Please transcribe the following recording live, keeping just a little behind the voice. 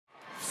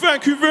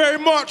Thank you very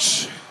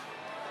much.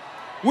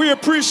 We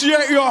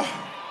appreciate you.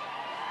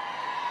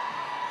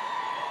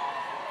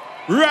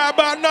 Right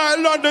about now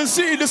in London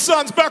City, the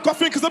sun's back. I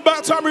think it's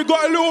about time we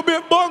got a little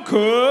bit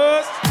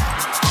bonkers.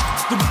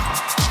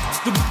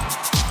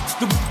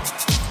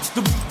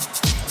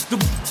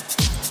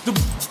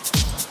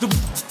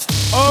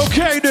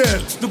 Okay then.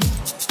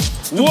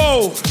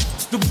 Whoa.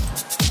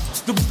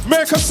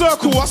 Make a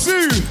circle, I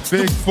see you.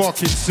 Big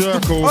fucking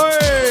circle.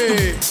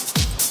 Hey.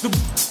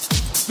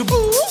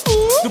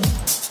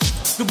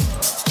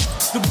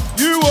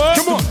 You what?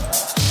 Come on.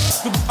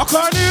 I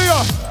can't hear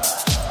ya.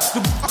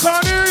 I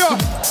can't hear ya.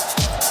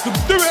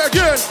 Do it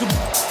again.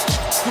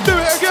 Do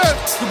it again.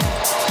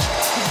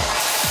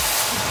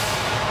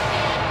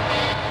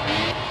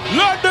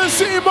 London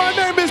City, my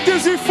name is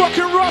Dizzee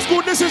fucking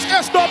Rascal. This is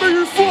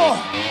SW4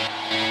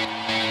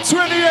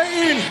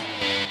 2018.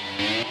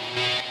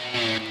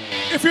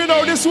 If you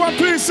know this one,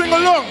 please sing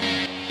along.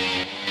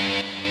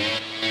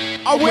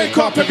 I wake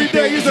up every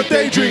day is a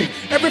daydream.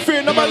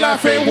 Everything in my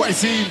life ain't what it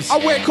seems. I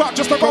wake up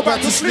just to go back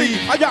to sleep.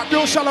 I got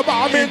real shallow, but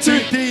I'm in too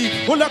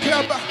deep. Well, look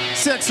at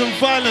Sex and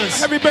violence.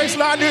 heavy bass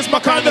line is my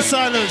kind of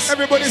silence.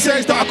 Everybody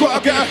says that I gotta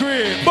get a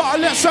grip, but I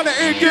let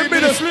sanity give me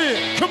the slip.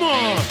 Come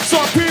on.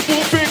 Some people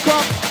think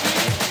I'm,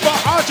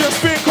 but I just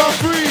think I'm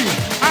free.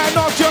 And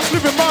I'm just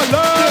living my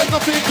life. There's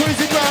nothing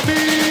crazy about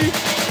me.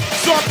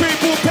 Some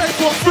people pay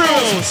for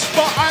thrills,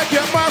 but I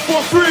get mine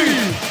for free.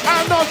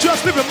 And I'm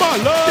just living my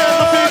life. There's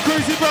nothing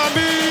crazy about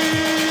me.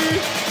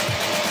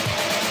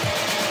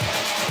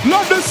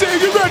 London City,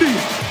 you ready?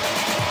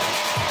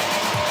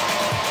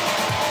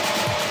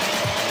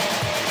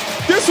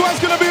 This one's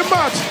gonna be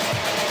mad.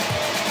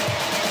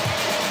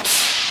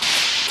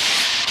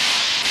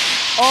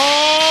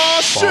 Oh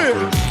shit!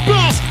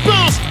 Bounce,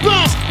 bounce,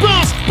 bounce,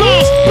 bounce,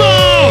 bounce,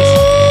 bounce.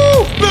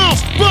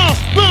 Bounce, bounce,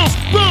 bounce,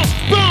 bounce,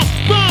 bounce,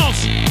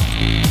 bounce.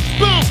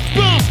 Bounce,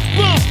 bounce,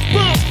 bounce,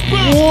 bounce,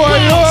 bounce.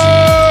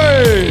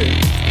 Boy,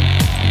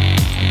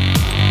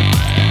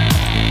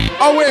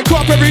 I wake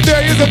up every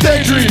day is a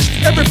daydream.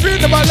 Everything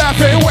in my life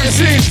ain't what it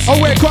seems. I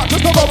wake up just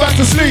to go back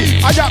to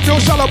sleep. I got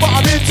real shallow, but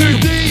I'm in too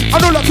deep.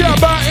 I know I care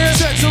about it.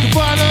 Sex and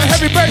violence.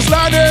 Heavy bass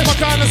line is My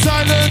kind of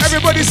silence.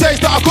 everybody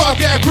says that I gotta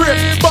get a grip,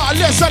 but I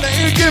let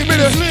sanity give me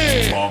the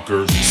slip.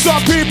 Bonkers.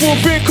 Some people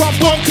think I'm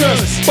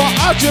bonkers, but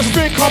I just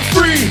think I'm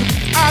free.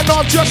 And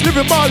I'm just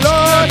living my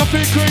life.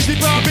 Nothing crazy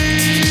about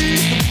me.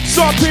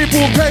 Some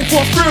people pay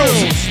for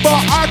thrills, but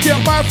I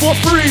get mine for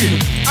free.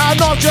 And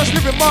I'm just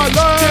living my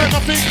There's life.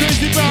 nothing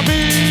crazy about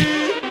me.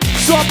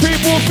 Some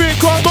people think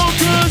I'm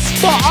bonkers,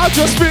 but I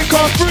just think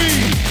I'm free.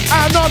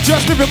 And I'm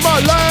just living my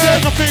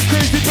There's life. nothing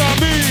crazy about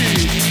me.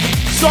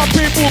 Some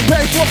people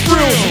pay for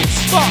thrills,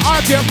 but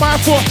I get mine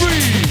for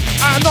free.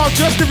 And I'm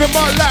just living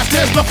my life.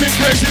 There's nothing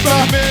crazy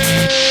about me.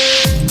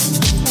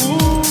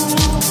 Ooh,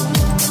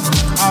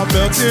 I'm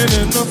melting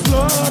in the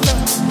floor now.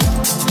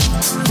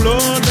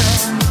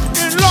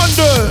 In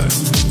London.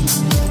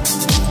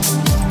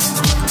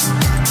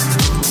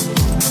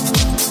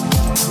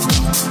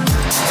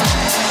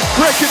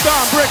 Break it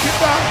down, break it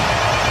down.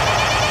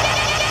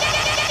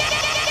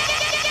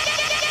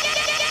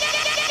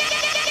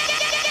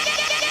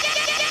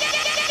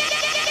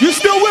 You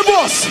still with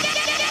us?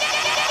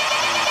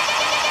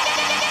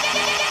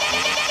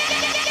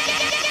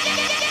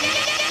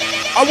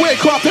 I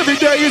wake up every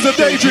day is a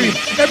daydream.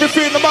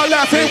 Everything in my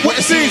life ain't what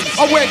it seems.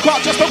 I wake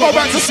up just to go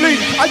back to sleep.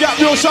 I got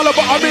real shallow,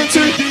 but I'm in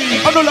too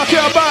deep. I know I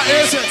care about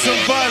it. Sex and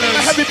violence.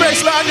 A heavy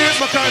bass line is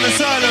My kind of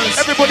silence.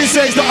 everybody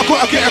says that I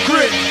gotta get a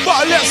grip, but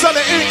I let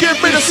sanity give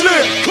me the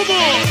slip. Come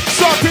on.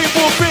 Some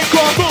people think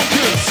I'm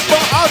bonkers,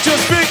 but I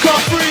just think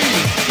I'm free.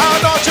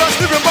 And I'm just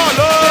living my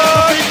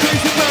life. Nothing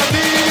crazy about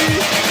me.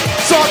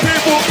 Some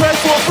people pay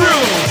for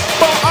thrills,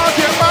 but I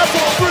get mine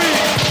for free.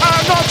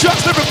 And I'm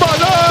just living my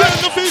life.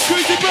 There's nothing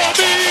crazy about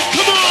me.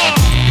 Come on.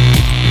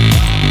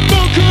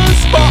 Bonkers,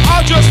 but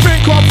I just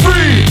think I'm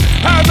free.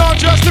 And I'm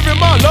just living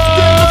my There's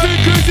life. nothing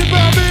crazy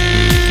about me.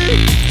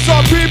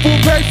 Some people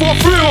pay for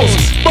thrills,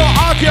 but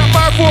I get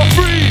mine for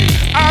free.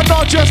 And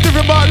I'm just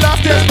living my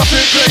life. There's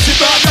nothing crazy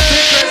about me.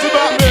 Crazy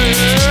about me.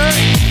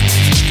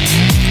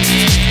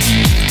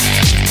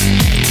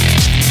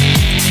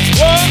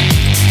 What?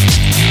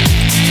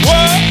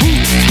 What?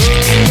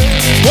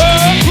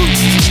 What?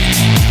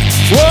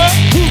 What?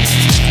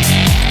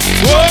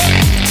 What?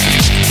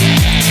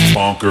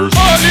 Bonkers.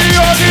 Oli,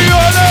 oli,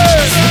 oli.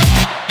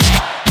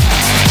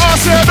 I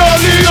said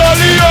oli,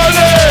 oli,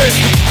 oli.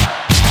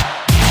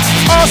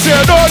 I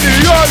said oli,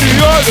 oli,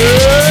 oli.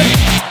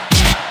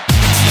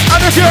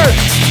 And again.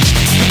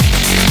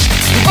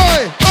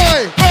 Oi,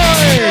 oi, oi.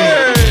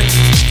 Hey.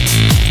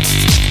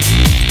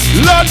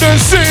 London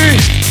City.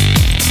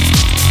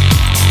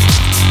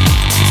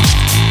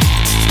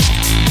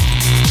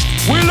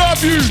 We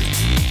love you.